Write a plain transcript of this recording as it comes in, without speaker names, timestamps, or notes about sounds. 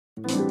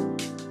Hey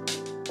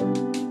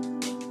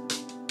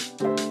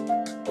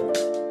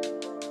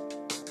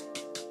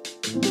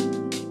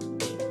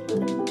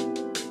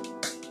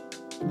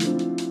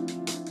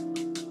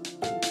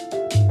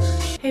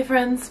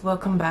friends,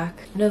 welcome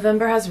back.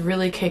 November has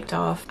really kicked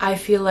off. I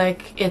feel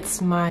like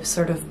it's my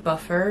sort of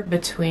buffer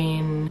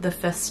between the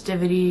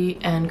festivity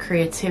and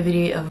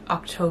creativity of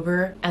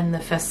October and the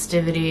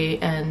festivity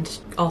and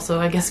also,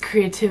 I guess,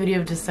 creativity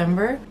of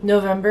December.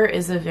 November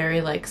is a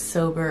very like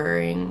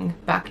sobering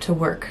back to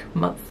work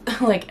month.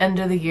 Like end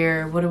of the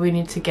year, what do we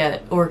need to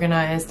get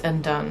organized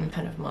and done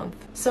kind of month.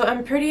 So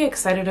I'm pretty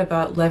excited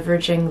about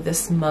leveraging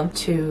this month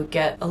to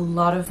get a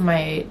lot of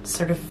my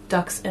sort of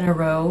ducks in a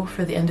row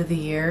for the end of the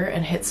year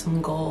and hit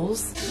some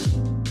goals.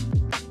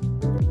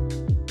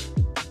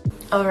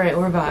 Alright,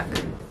 we're back.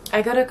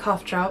 I got a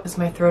cough drop because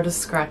my throat is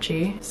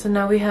scratchy. So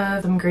now we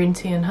have some green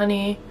tea and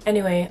honey.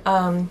 Anyway,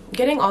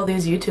 getting all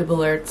these YouTube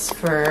alerts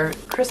for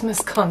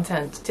Christmas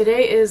content.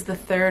 Today is the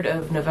 3rd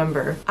of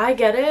November. I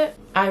get it.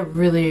 I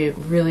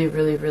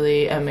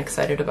really am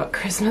excited about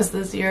Christmas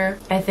this year.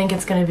 I think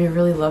it's gonna be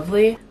really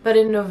lovely. But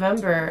in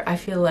November, I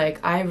feel like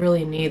I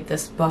really need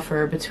this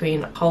buffer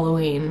between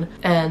Halloween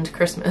and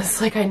Christmas.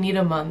 Like I need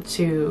a month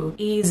to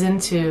ease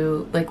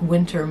into like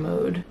winter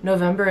mode.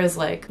 November is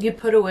like, you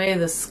put away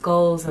the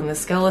skulls and the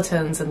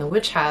skeletons and the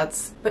witch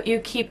hats, but you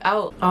keep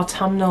out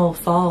autumnal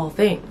fall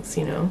things,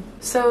 you know?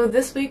 So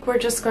this week we're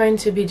just going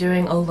to be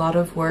doing a lot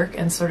of work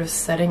and sort of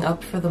setting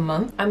up for the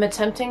month. I'm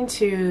attempting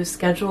to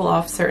schedule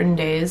off certain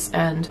days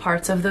and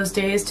parts of those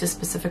days to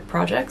specific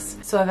projects.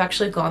 So I've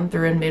actually gone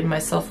through and made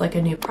myself like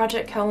a new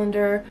project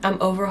calendar.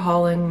 I'm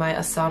overhauling my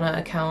Asana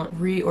account,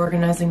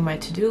 reorganizing my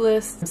to-do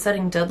list,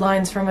 setting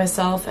deadlines for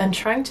myself, and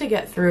trying to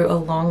get through a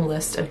long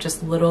list of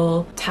just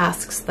little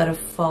tasks that have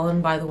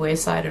fallen by the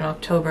wayside in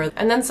October,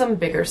 and then some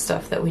bigger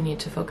stuff that we need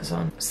to focus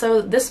on.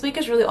 So this week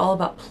is really all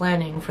about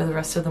planning for the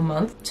rest of the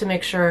month to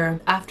make sure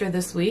after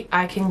this week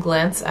I can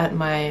glance at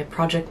my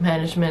project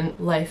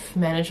management, life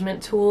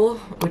management tool,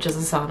 which is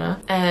Asana,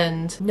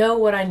 and know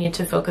what I need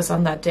to focus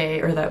on that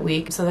day or that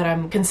week so that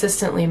I'm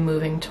consistently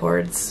moving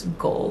towards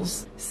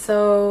goals.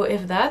 So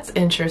if that's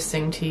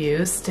interesting to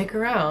you, stick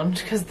around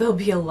because there'll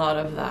be a lot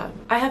of that.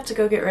 I have to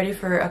go get ready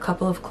for a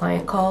couple of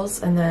client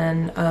calls and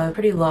then a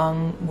pretty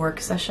long work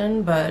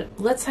session, but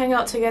let's hang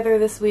out together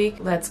this week.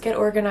 Let's get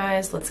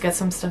organized, let's get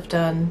some stuff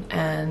done,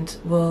 and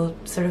we'll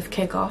sort of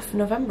kick off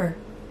November.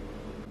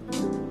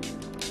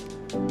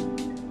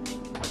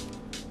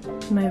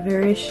 My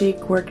very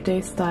chic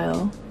workday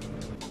style.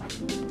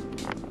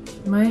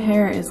 My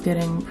hair is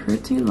getting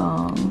pretty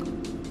long.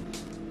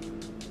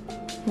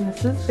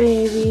 This is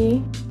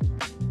baby.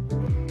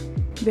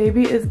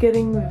 Baby is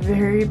getting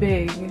very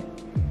big.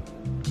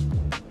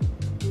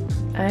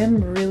 I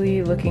am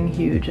really looking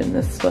huge in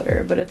this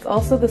sweater, but it's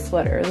also the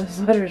sweater. The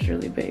sweater is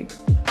really big.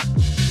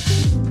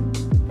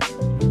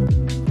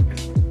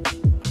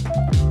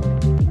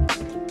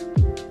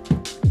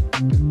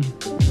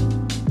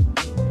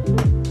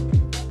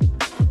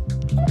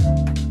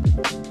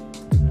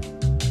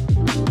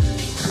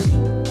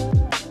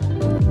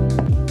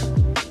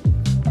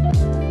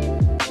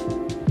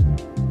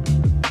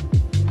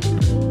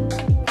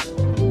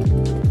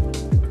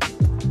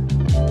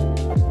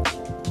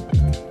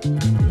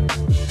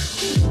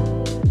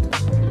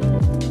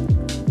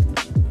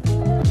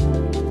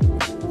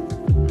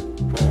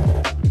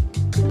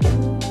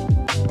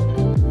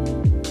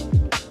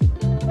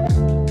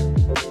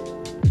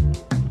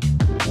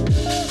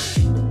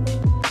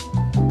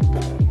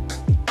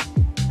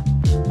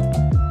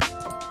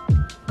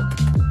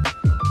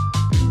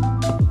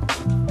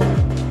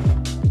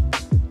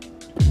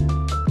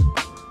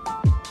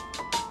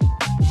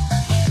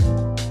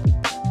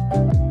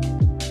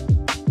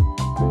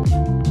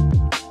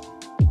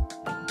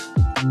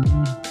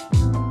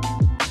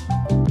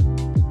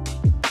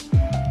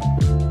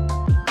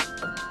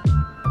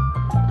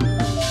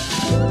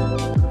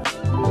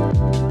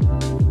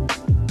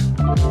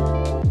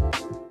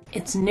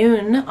 It's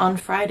noon on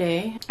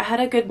Friday. I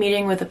had a good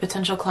meeting with a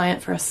potential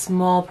client for a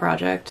small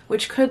project,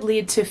 which could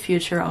lead to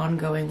future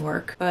ongoing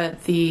work.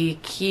 But the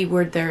key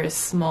word there is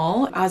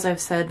small. As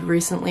I've said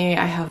recently,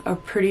 I have a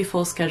pretty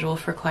full schedule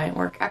for client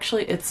work.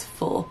 Actually, it's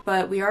full,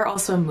 but we are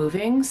also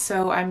moving,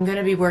 so I'm going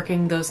to be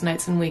working those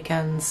nights and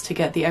weekends to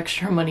get the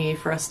extra money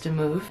for us to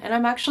move. And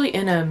I'm actually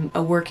in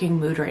a working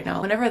mood right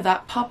now. Whenever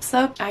that pops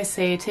up, I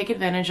say take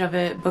advantage of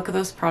it, book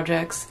those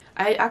projects.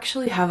 I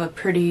actually have a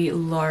pretty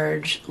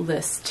large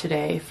list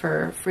today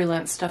for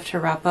freelance stuff to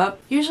wrap up.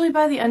 Usually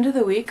by the end of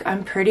the week,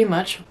 I'm pretty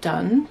much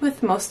done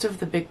with most of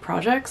the big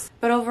projects,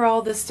 but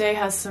overall this day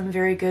has some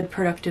very good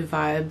productive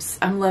vibes.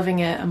 I'm loving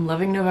it. I'm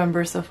loving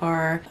November so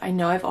far. I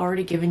know I've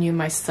already given you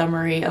my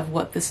summary of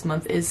what this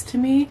month is to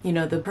me, you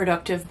know, the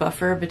productive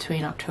buffer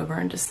between October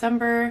and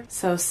December.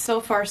 So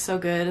far so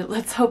good.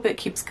 Let's hope it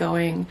keeps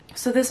going.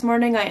 So this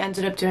morning I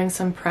ended up doing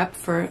some prep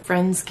for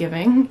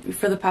Friendsgiving.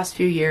 For the past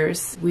few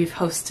years, we've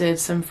hosted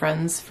invited some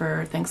friends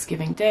for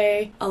Thanksgiving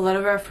Day. A lot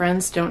of our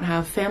friends don't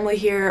have family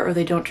here, or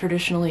they don't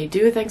traditionally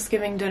do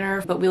Thanksgiving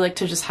dinner, but we like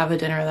to just have a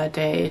dinner that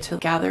day to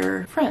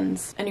gather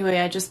friends. Anyway,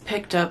 I just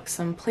picked up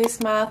some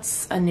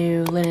placemats, a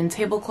new linen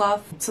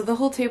tablecloth. So the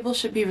whole table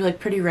should be like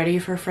pretty ready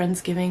for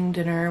Friendsgiving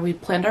dinner. We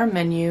planned our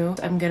menu.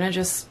 I'm gonna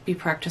just be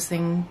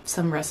practicing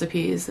some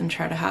recipes and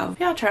try to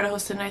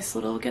host a nice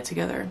little get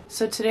together.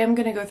 So today I'm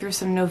gonna go through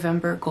some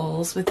November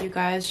goals with you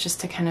guys just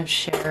to kind of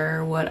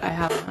share what I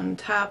have on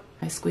tap,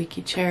 my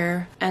squeaky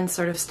chair, and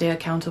sort of stay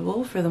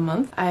accountable for the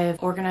month.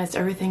 I've organized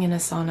everything in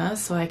Asana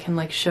so I can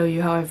like show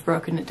you how I've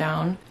broken it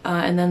down.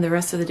 And then the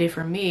rest of the day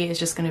for me is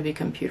just gonna be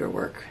computer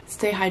work.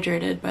 Stay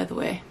hydrated, by the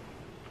way.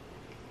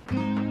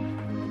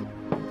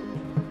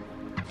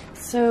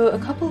 So a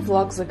couple of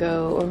vlogs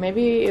ago, or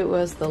maybe it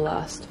was the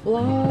last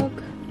vlog,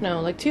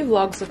 no, like 2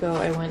 vlogs ago,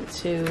 I went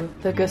to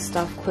the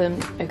Gustav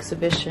Klimt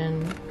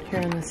exhibition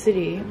here in the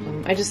city.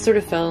 I just sort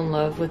of fell in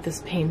love with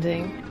this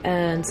painting,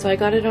 and so I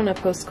got it on a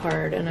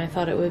postcard, and I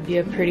thought it would be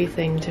a pretty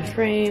thing to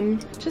frame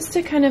just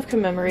to kind of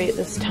commemorate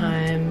this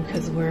time,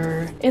 because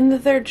we're in the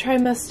 3rd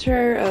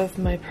trimester of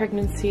my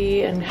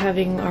pregnancy and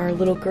having our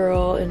little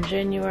girl in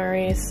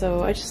January,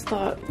 so I just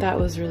thought that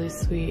was really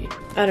sweet.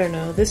 I don't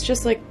know, this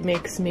just like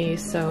makes me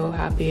so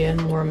happy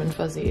and warm and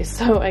fuzzy,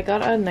 so I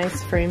got a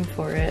nice frame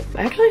for it.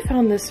 I actually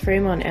found this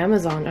frame on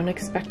Amazon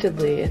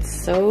unexpectedly. It's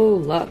so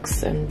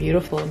luxe and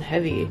beautiful and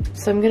heavy.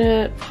 So I'm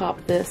gonna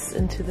pop this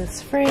into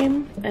this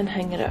frame and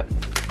hang it up.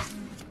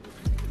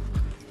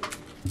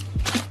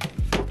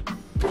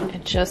 I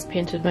just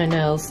painted my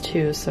nails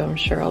too, so I'm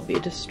sure I'll be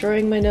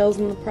destroying my nails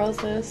in the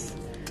process.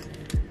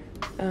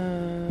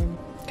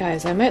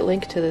 Guys, I might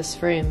link to this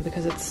frame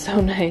because it's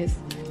so nice.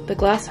 The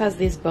glass has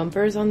these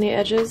bumpers on the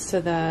edges so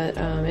that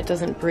it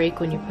doesn't break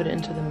when you put it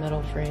into the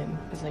metal frame,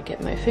 because I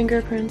get my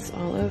fingerprints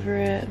all over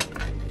it.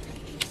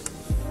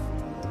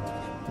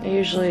 I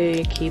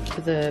usually keep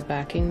the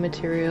backing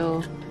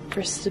material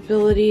for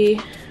stability.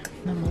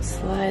 Then we'll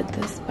slide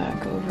this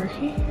back over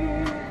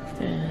here.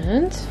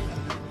 And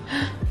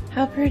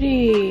how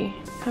pretty!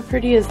 How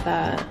pretty is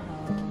that?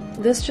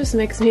 This just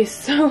makes me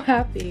so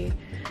happy.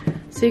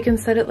 So you can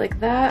set it like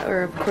that,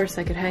 or of course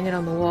I could hang it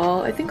on the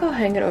wall. I think I'll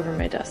hang it over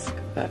my desk,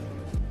 but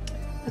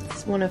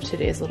that's one of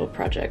today's little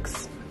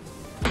projects.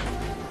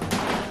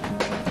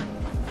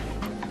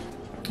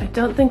 I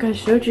don't think I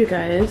showed you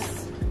guys.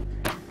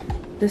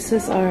 This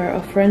is our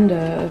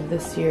ofrenda of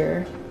this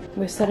year.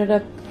 We set it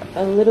up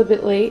a little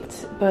bit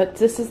late, but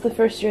this is the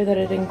first year that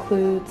it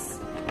includes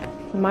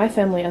my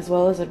family as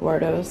well as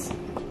Eduardo's.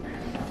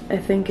 I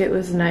think it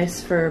was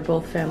nice for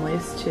both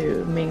families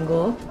to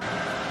mingle.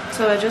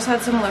 So I just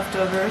had some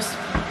leftovers.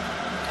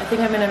 I think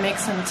I'm gonna make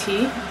some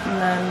tea,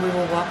 and then we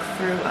will walk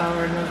through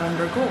our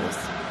November goals,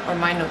 or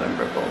my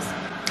November goals.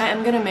 I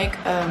am gonna make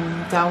a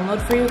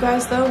download for you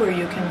guys though, where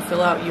you can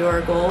fill out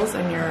your goals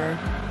and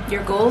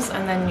your goals,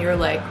 and then your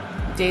like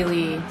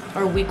daily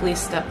or weekly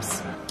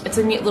steps. It's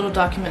a neat little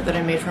document that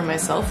I made for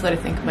myself that I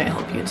think might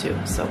help you too,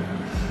 so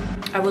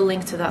I will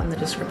link to that in the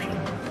description.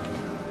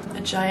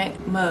 A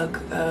giant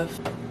mug of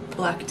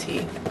black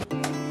tea.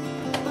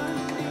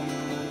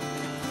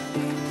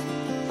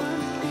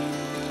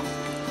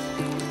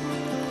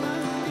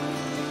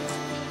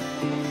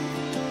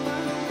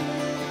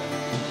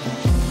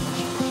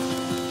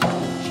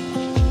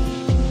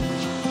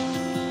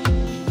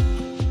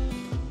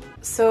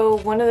 So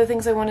one of the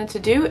things I wanted to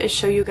do is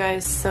show you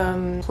guys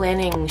some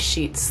planning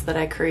sheets that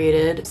I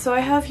created. So I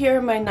have here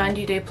my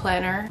 90-day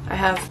planner. I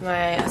have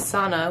my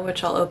Asana,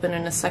 which I'll open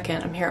in a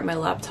second. I'm here at my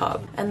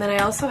laptop. And then I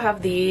also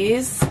have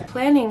these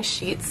planning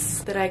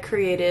sheets that I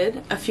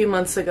created a few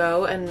months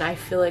ago, and I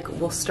feel like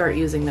we'll start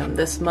using them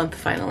this month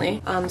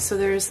finally. So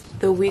there's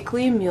the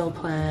weekly meal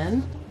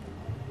plan,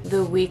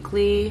 the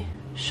weekly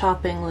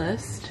shopping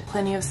list,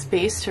 plenty of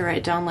space to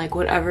write down like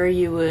whatever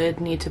you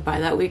would need to buy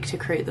that week to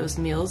create those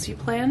meals you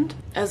planned,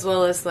 as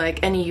well as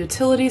like any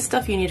utility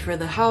stuff you need for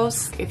the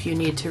house, if you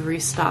need to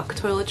restock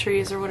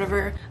toiletries or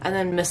whatever, and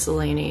then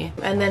miscellany.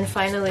 And then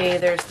finally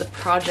there's the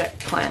project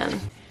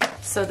plan.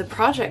 So the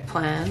project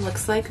plan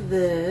looks like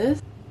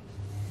this,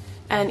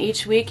 and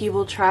each week you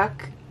will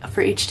track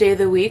for each day of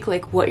the week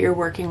like what you're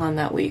working on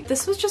that week.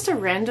 This was just a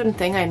random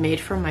thing I made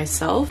for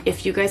myself.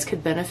 If you guys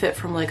could benefit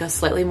from like a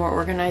slightly more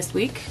organized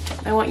week,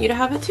 I want you to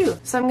have it too.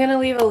 So I'm gonna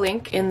leave a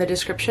link in the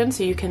description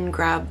so you can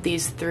grab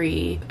these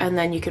 3 and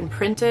then you can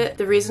print it.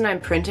 The reason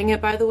I'm printing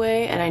it, by the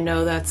way, and I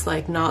know that's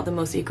like not the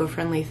most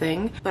eco-friendly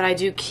thing, but I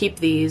do keep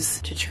these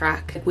to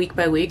track week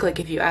by week. Like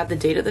if you add the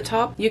date at the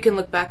top, you can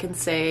look back and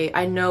say,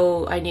 I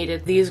know I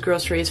needed these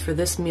groceries for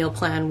this meal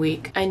plan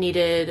week. I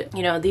needed,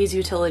 you know, these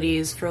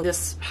utilities for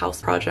this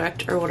house project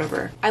or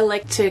whatever. I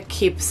like to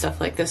keep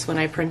stuff like this when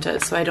I print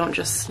it so I don't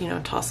just, you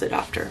know, toss it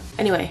after.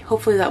 Anyway,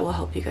 hopefully that will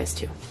help you guys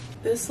too.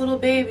 This little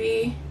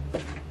baby,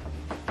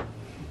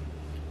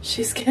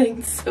 she's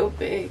getting so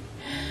big.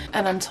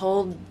 And I'm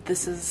told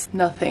this is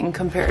nothing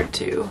compared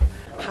to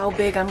how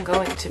big I'm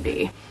going to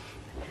be.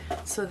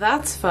 So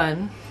that's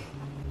fun.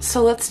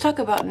 So let's talk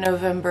about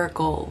November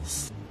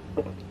goals.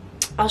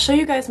 I'll show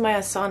you guys my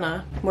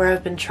Asana where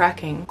I've been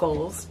tracking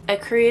goals. I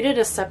created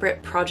a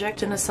separate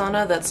project in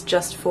Asana that's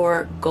just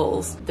for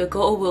goals. The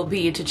goal will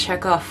be to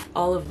check off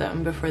all of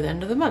them before the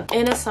end of the month.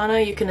 In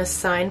Asana, you can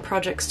assign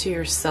projects to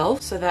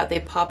yourself so that they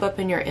pop up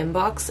in your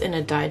inbox in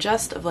a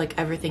digest of like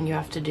everything you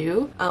have to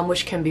do,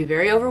 which can be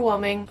very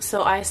overwhelming.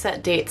 So I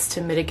set dates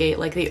to mitigate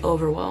like the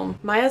overwhelm.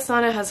 My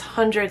Asana has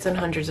hundreds and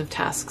hundreds of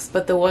tasks,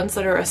 but the ones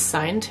that are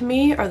assigned to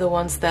me are the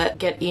ones that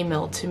get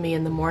emailed to me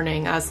in the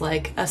morning as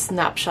like a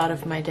snapshot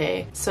of my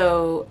day.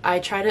 So I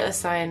try to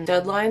assign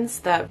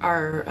deadlines that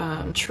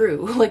are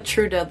true, like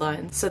true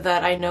deadlines, so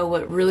that I know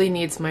what really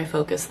needs my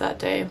focus that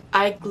day.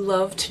 I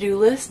love to-do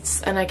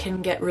lists and I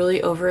can get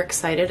really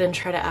overexcited and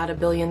try to add a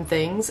billion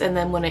things, and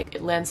then when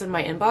it lands in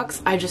my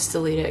inbox, I just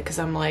delete it because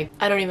I'm like,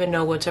 I don't even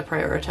know what to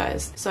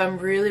prioritize. So I'm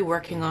really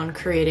working on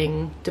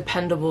creating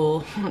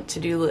dependable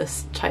to-do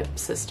list type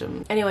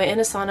system. Anyway, in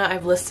Asana,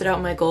 I've listed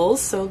out my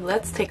goals, so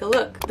let's take a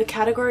look. The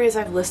categories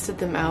I've listed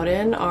them out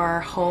in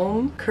are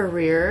home,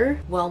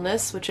 career, wellness,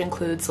 which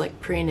includes like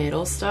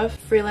prenatal stuff,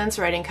 freelance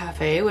writing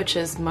cafe, which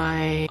is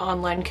my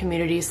online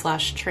community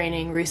slash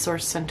training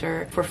resource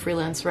center for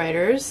freelance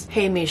writers,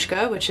 Hey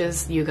Mishka, which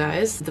is you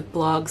guys, the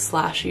blog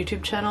slash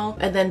YouTube channel,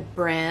 and then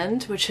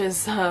brand, which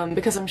is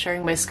because I'm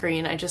sharing my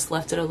screen, I just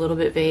left it a little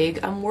bit vague.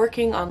 I'm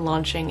working on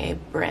launching a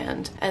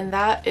brand, and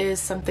that is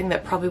something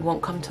that probably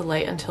won't come to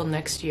light until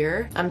next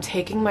year. I'm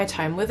taking my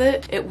time with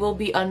it. It will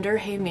be under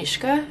Hey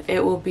Mishka.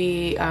 It will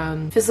be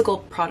physical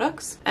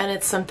products, and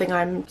it's something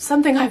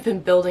I've been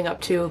building up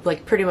to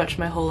like pretty much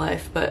my whole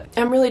life, but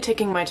I'm really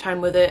taking my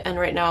time with it, and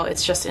right now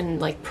it's just in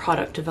like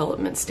product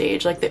development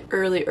stage, like the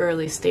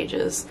early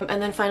stages. And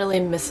then finally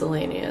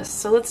miscellaneous.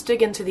 So let's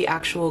dig into the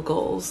actual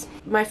goals.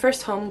 My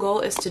first home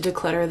goal is to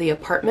declutter the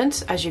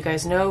apartment. As you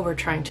guys know, we're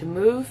trying to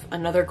move.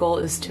 Another goal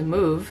is to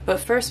move, but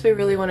first we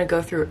really want to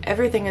go through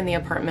everything in the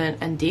apartment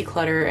and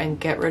declutter and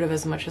get rid of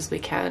as much as we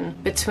can.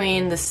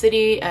 Between the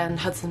city and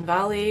Hudson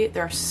Valley,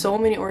 there are so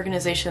many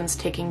organizations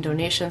taking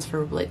donations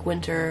for like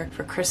winter,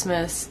 for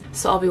Christmas,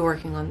 so I'll be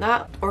working on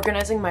that.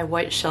 Organizing my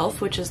white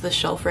shelf, which is the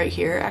shelf right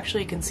here.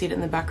 Actually, you can see it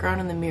in the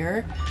background in the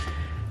mirror.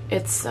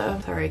 It's,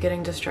 sorry,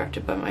 getting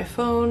distracted by my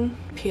phone.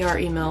 PR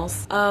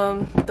emails.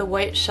 The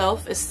white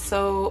shelf is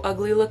so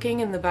ugly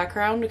looking in the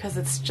background because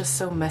it's just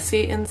so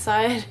messy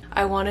inside.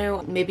 I want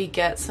to maybe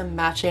get some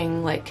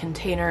matching like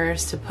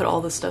containers to put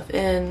all the stuff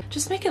in.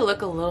 Just make it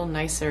look a little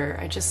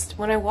nicer.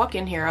 When I walk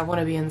in here, I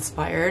want to be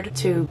inspired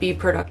to be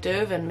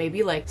productive and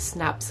maybe like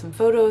snap some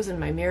photos in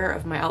my mirror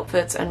of my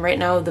outfits, and right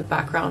now the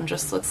background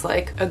just looks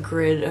like a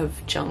grid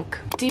of junk.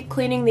 Deep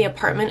cleaning the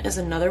apartment is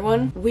another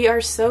one. We are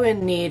so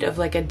in need of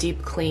like a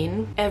deep clean.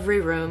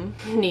 Every room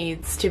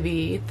needs to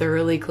be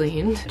thoroughly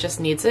cleaned. Just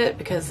needs it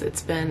because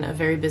it's been a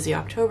very busy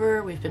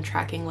October. We've been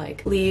tracking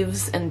like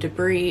leaves and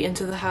debris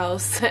into the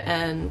house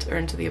or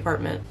into the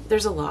apartment.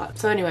 There's a lot.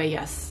 So anyway,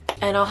 yes.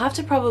 And I'll have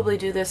to probably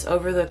do this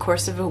over the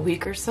course of a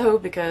week or so,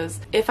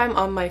 because if I'm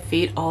on my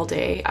feet all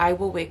day, I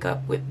will wake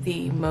up with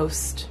the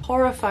most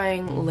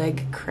horrifying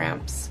leg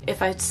cramps.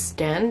 If I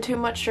stand too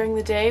much during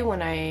the day,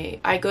 when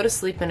I go to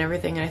sleep and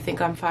everything and I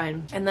think I'm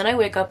fine, and then I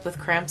wake up with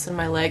cramps in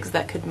my legs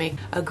that could make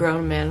a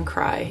grown man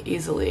cry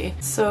easily.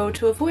 So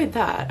to avoid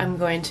that, I'm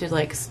going to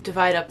like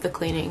divide up the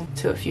cleaning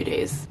to a few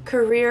days.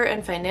 Career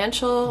and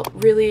financial,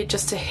 really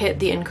just to hit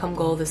the income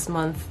goal this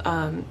month.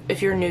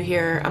 If you're new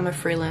here, I'm a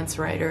freelance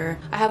writer.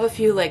 I have a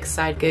few like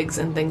side gigs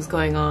and things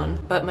going on,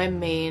 but my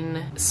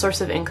main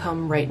source of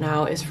income right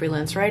now is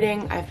freelance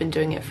writing. I've been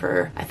doing it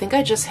for, I think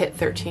I just hit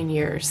 13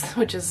 years,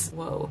 which is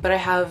whoa. But I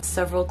have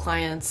several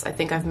clients. I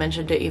think I've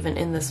mentioned it even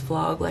in this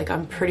vlog, like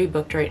I'm pretty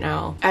booked right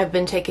now. I've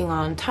been taking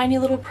on tiny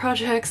little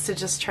projects to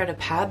just try to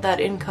pad that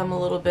income a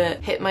little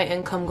bit, hit my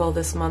income goal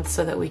this month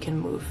so that we can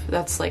move.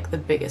 That's like the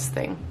biggest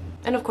thing.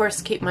 And of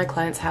course, keep my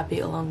clients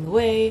happy along the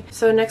way.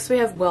 So next we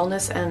have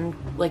wellness and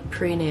like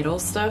prenatal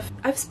stuff.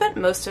 I've spent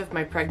most of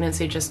my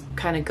pregnancy just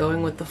kind of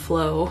going with the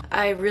flow.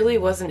 I really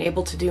wasn't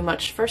able to do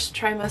much first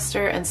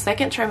trimester, and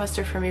second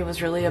trimester for me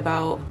was really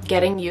about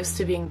getting used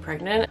to being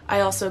pregnant.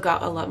 I also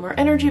got a lot more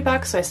energy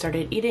back, so I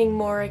started eating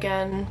more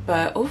again.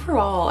 But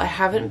overall, I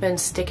haven't been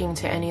sticking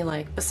to any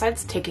like,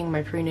 besides taking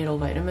my prenatal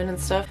vitamin and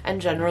stuff,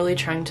 and generally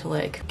trying to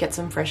like get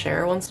some fresh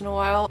air once in a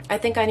while. I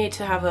think I need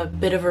to have a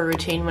bit of a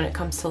routine when it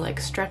comes to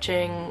like stretching,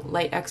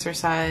 light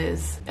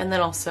exercise, and then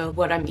also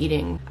what I'm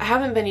eating. I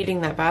haven't been eating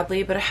that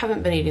badly, but I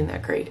haven't been eating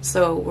that great.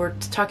 So we're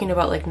talking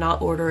about like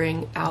not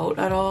ordering out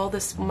at all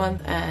this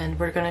month, and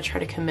we're gonna try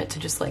to commit to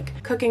just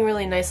like cooking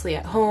really nicely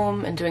at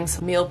home and doing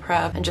some meal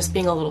prep and just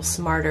being a little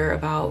smarter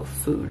about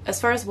food. As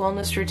far as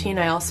wellness routine,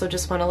 I also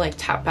just want to like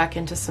tap back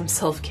into some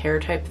self-care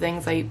type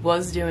things I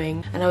was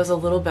doing and I was a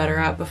little better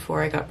at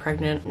before I got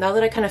pregnant. Now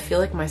that I kind of feel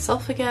like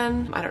myself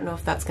again, I don't know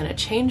if that's gonna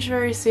change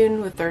very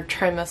soon with third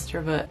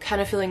trimester, but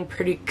kind of feeling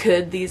pretty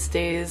good these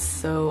days,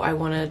 so I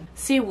want to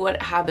see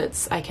what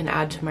habits I can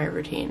add to my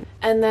routine.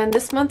 And then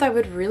this month I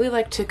would really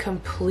like to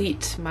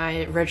complete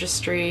my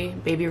registry,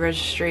 baby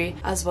registry,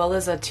 as well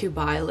as a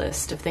to-buy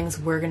list of things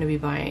we're going to be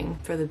buying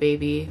for the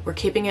baby. We're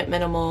keeping it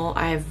minimal.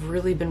 I've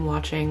really been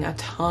watching a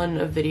ton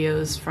of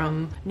videos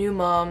from new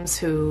moms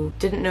who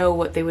didn't know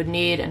what they would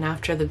need, and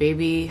after the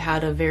baby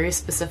had a very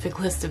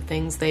specific list of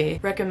things they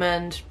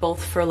recommend,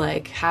 both for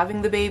like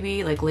having the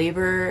baby, like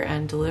labor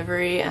and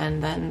delivery,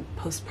 and then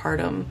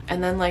postpartum.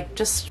 And then like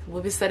just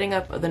we'll be setting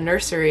up the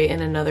nursery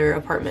in another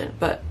apartment,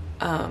 but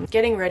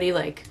getting ready,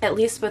 like at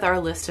least with our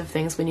list of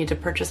things we need to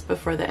purchase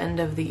before the end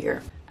of the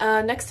year.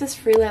 Next is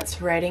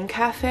Freelance Writing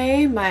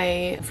Cafe,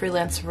 my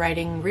freelance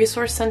writing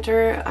resource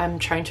center. I'm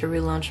trying to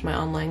relaunch my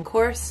online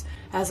course,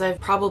 as I've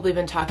probably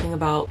been talking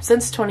about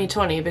since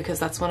 2020, because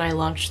that's when I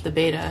launched the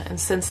beta, and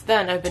since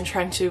then I've been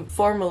trying to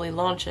formally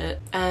launch it,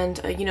 and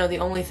you know, the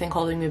only thing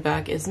holding me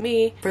back is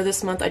me. For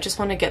this month I just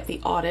want to get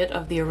the audit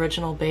of the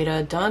original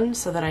beta done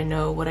so that I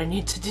know what I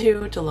need to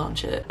do to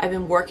launch it. I've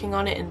been working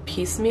on it in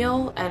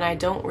piecemeal, and I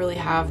don't really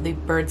have the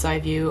bird's eye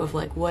view of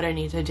like what I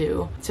need to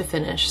do to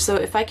finish. So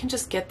if I can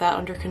just get that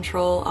under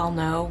control, I'll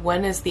know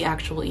when is the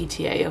actual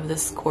ETA of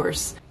this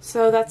course.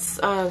 So that's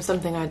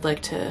something I'd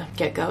like to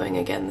get going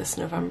again this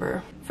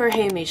November. For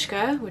Hey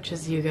Mishka, which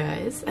is you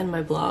guys, and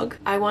my blog,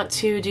 I want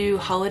to do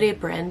holiday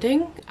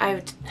branding.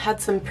 I've had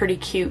some pretty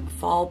cute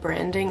fall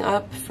branding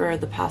up for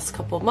the past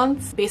couple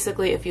months.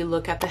 Basically, if you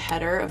look at the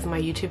header of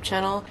my YouTube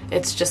channel,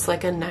 it's just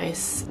like a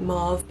nice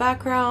mauve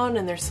background,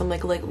 and there's some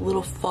like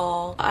little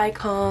fall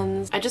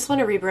icons. I just want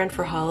to rebrand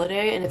for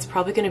holiday, and it's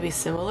probably going to be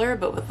similar,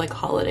 but with like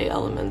holiday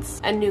elements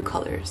and new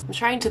colors. I'm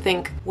trying to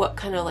think what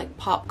kind of like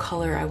pop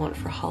color I want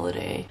for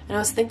holiday, and I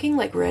was thinking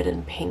like red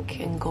and pink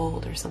and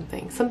gold or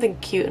something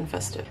cute and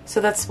festive.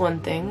 So that's one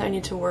thing I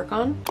need to work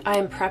on. I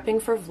am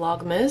prepping for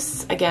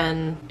Vlogmas.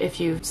 Again, if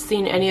you've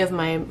seen any of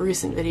my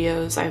recent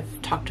videos,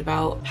 I've talked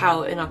about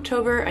how in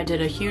October I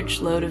did a huge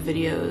load of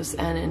videos,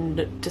 and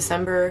in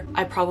December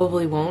I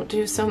probably won't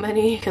do so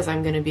many because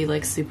I'm gonna be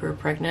like super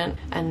pregnant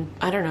and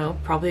I don't know,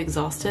 probably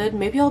exhausted.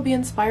 Maybe I'll be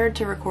inspired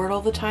to record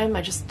all the time,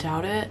 I just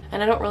doubt it,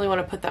 and I don't really want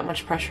to put that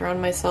much pressure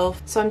on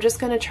myself. So I'm just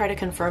gonna try to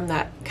confirm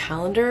that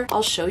calendar.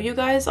 I'll show you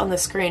guys on the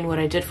screen what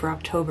I did for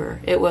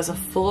October. It was a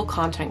full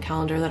content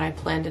calendar that I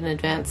planned in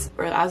advance,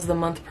 or as the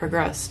month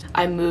progressed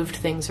I moved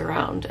things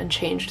around and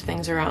changed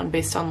things around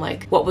based on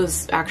like what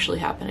was actually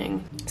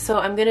happening. So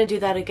I'm gonna do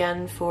that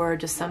again for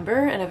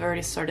December, and I've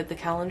already started the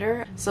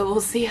calendar, so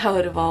we'll see how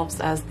it evolves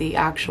as the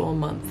actual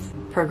month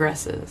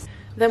progresses.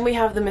 Then we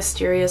have the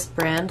mysterious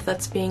brand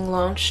that's being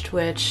launched,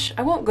 which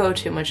I won't go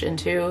too much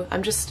into.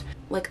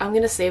 I'm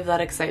gonna save that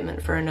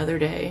excitement for another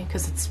day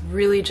because it's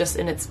really just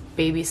in its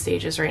baby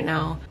stages right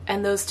now.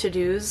 And those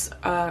to-dos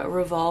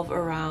revolve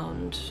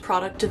around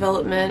product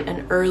development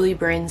and early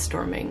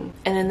brainstorming.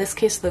 And in this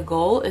case, the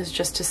goal is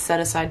just to set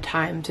aside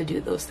time to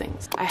do those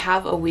things. I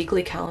have a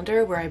weekly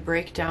calendar where I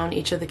break down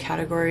each of the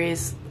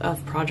categories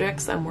of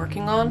projects I'm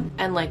working on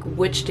and like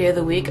which day of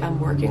the week I'm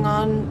working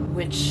on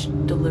which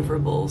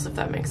deliverables, if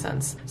that makes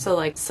sense. So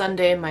like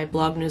Sunday, my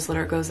blog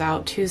newsletter goes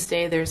out.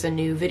 Tuesday, there's a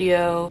new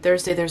video.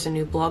 Thursday, there's a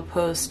new blog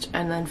post.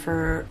 And then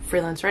for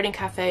Freelance Writing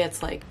Cafe,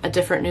 it's like a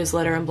different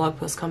newsletter and blog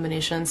post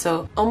combination.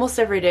 So almost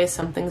every day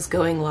something's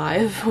going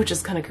live, which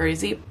is kind of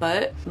crazy.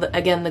 But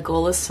again, the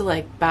goal is to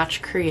like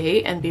batch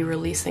create and be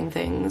releasing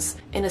things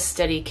in a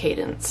steady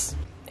cadence,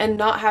 and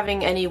not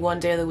having any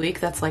one day of the week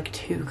that's like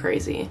too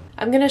crazy.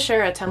 I'm gonna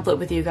share a template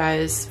with you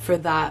guys for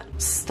that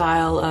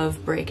style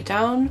of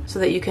breakdown so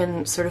that you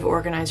can sort of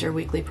organize your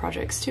weekly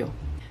projects too.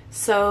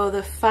 So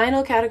the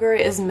final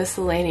category is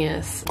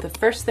miscellaneous. The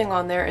first thing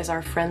on there is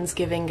our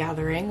Friendsgiving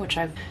gathering, which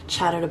I've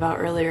chatted about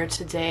earlier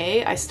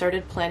today. I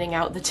started planning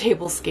out the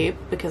tablescape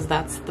because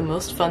that's the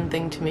most fun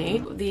thing to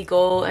me. The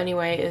goal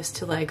anyway is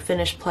to like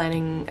finish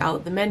planning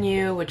out the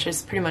menu, which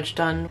is pretty much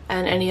done,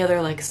 and any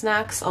other like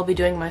snacks. I'll be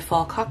doing my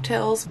fall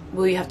cocktails.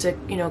 We have to,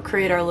 you know,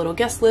 create our little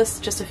guest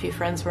list, just a few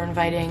friends we're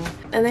inviting,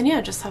 and then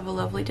yeah, just have a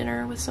lovely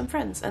dinner with some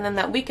friends. And then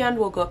that weekend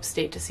we'll go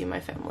upstate to see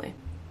my family.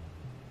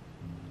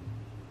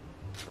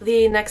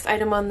 The next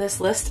item on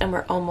this list, and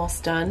we're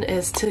almost done,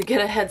 is to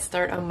get a head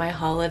start on my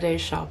holiday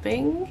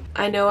shopping.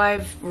 I know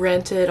I've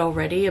ranted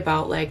already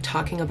about like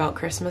talking about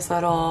Christmas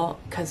at all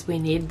because we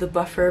need the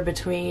buffer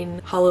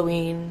between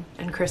Halloween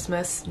and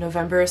Christmas.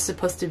 November is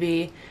supposed to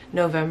be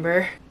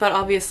November, but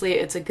obviously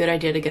it's a good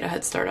idea to get a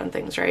head start on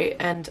things, right?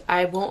 And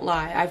I won't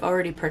lie, I've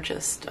already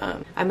purchased,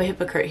 I'm a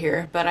hypocrite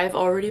here, but I've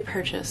already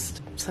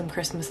purchased some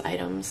Christmas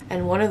items,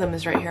 and one of them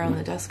is right here on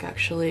the desk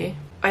actually.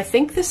 I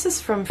think this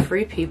is from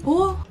Free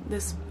People,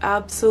 this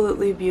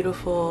absolutely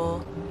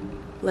beautiful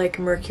like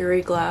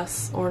mercury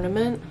glass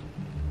ornament.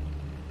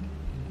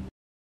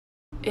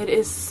 It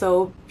is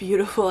so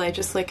beautiful. I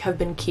just like have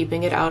been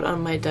keeping it out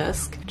on my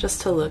desk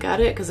just to look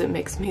at it because it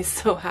makes me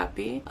so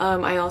happy.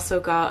 I also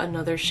got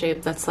another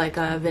shape that's like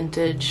a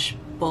vintage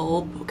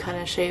bulb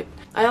kind of shape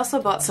I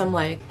also bought some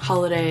like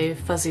holiday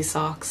fuzzy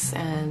socks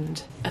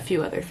and a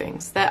few other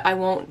things that I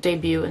won't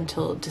debut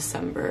until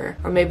December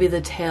or maybe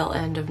the tail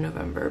end of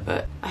November,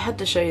 but I had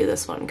to show you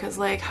this one because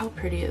like how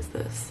pretty is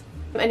this?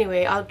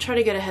 Anyway, I'll try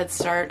to get a head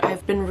start.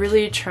 I've been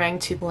really trying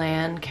to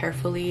plan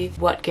carefully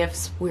what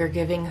gifts we're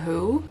giving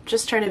who.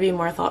 Just trying to be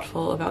more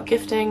thoughtful about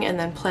gifting and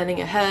then planning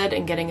ahead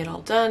and getting it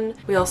all done.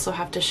 We also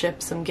have to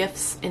ship some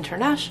gifts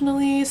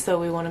internationally, so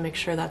we want to make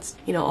sure that's,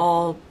 you know,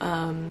 all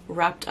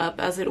wrapped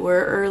up as it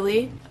were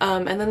early.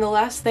 And then the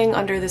last thing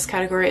under this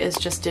category is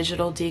just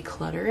digital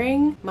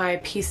decluttering. My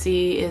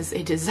PC is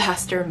a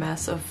disaster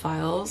mess of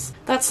files.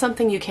 That's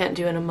something you can't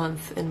do in a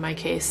month in my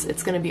case.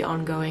 It's going to be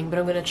ongoing, but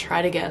I'm going to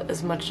try to get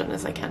as much done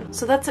as I can.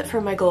 So that's it for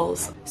my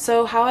goals.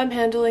 So how I'm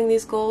handling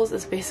these goals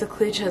is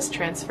basically just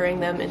transferring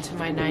them into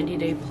my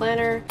 90-day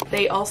planner.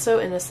 They also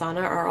in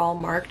Asana are all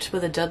marked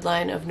with a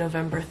deadline of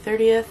November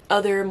 30th.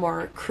 Other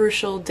more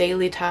crucial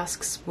daily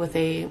tasks with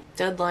a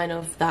deadline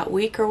of that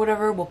week or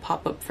whatever will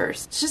pop up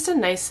first. It's just a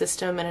nice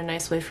system and a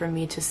nice way for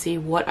me to see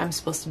what I'm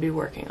supposed to be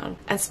working on.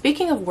 And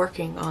speaking of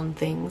working on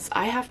things,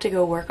 I have to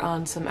go work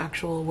on some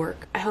actual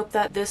work. I hope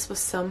that this was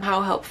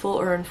somehow helpful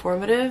or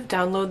informative.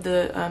 Download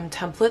the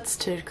templates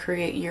to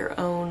create your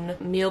own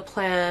meal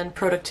plan,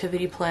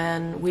 productivity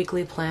plan,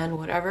 weekly plan,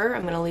 whatever.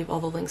 I'm going to leave all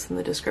the links in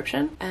the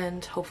description,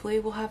 and hopefully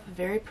we'll have a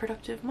very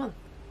productive month.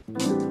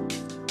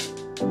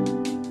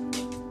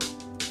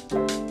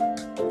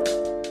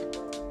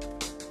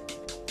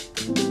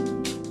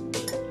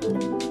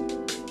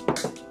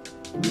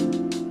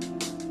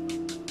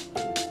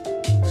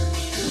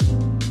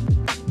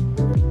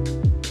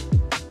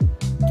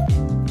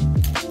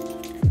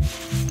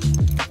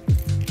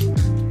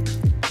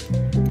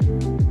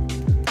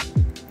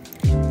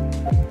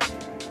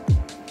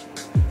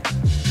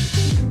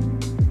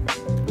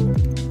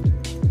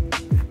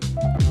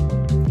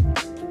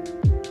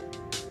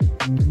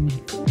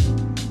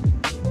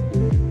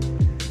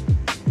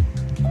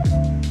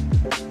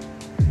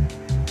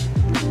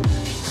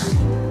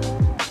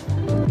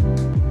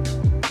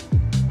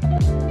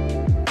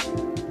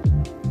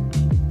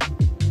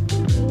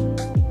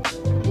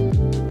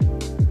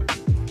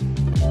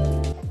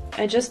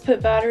 I just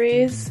put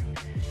batteries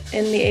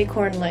in the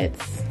acorn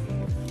lights,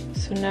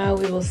 so now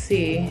we will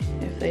see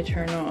if they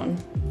turn on.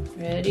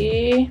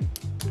 Ready?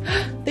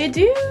 They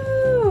do!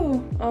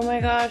 Oh my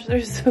gosh,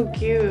 they're so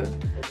cute.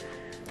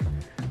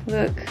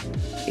 Look,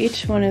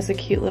 each one is a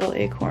cute little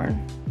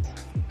acorn.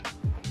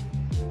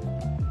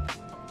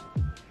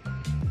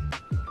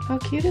 How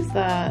cute is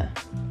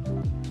that?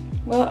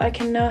 Well, I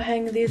can now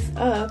hang these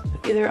up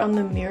either on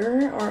the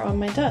mirror or on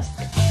my desk.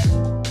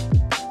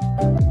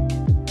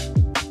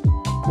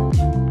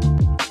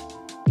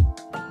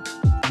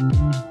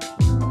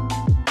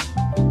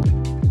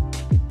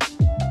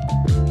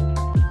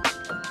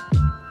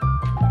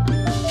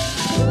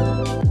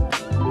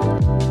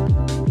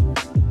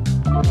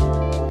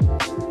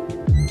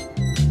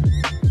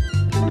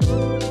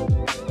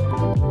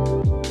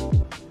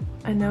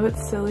 I know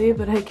it's silly,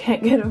 but I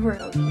can't get over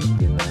how cute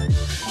these are.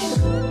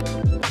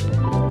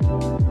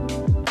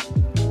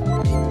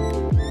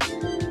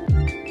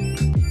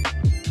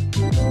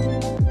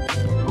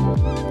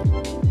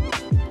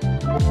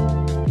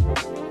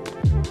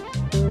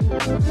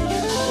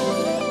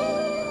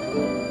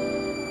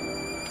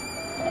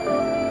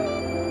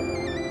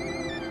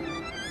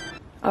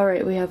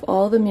 Alright, we have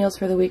all the meals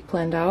for the week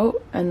planned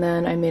out, and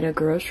then I made a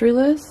grocery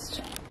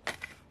list.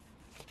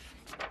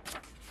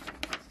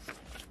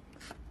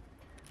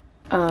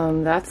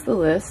 That's the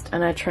list,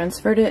 and I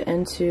transferred it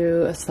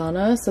into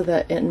Asana so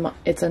that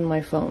it's in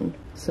my phone.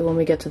 So when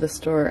we get to the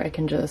store, I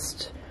can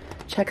just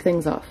check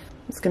things off.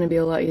 It's going to be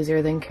a lot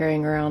easier than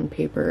carrying around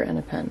paper and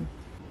a pen.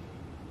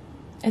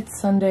 It's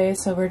Sunday,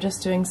 so we're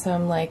just doing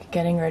some like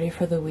getting ready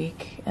for the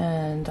week,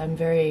 and I'm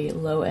very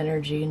low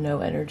energy, no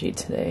energy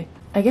today.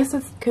 I guess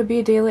it could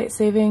be daylight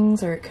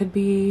savings, or it could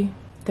be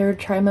third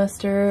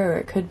trimester, or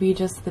it could be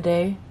just the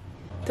day.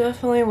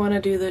 Definitely want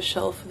to do the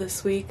shelf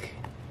this week.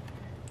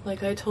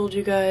 Like I told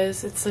you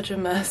guys, it's such a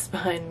mess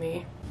behind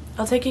me.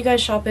 I'll take you guys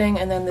shopping,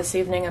 and then this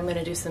evening I'm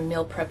gonna do some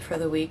meal prep for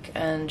the week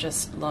and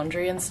just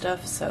laundry and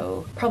stuff,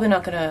 so probably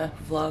not gonna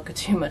vlog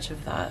too much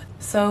of that.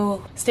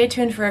 So stay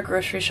tuned for a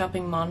grocery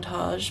shopping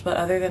montage, but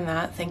other than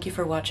that, thank you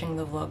for watching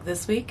the vlog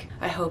this week.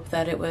 I hope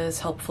that it was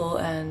helpful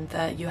and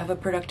that you have a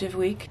productive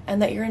week and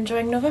that you're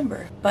enjoying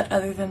November. But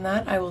other than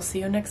that, I will see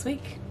you next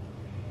week.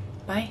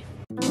 Bye.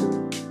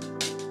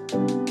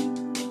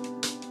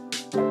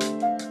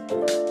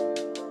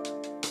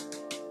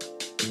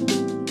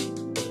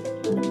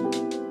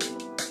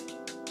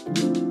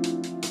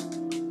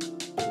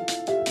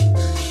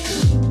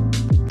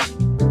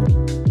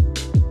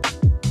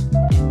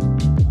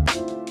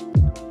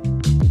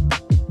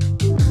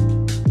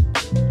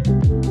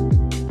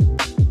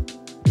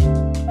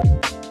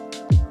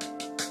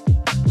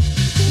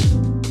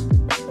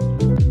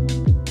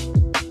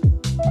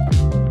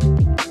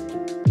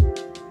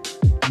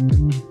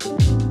 Mm-hmm.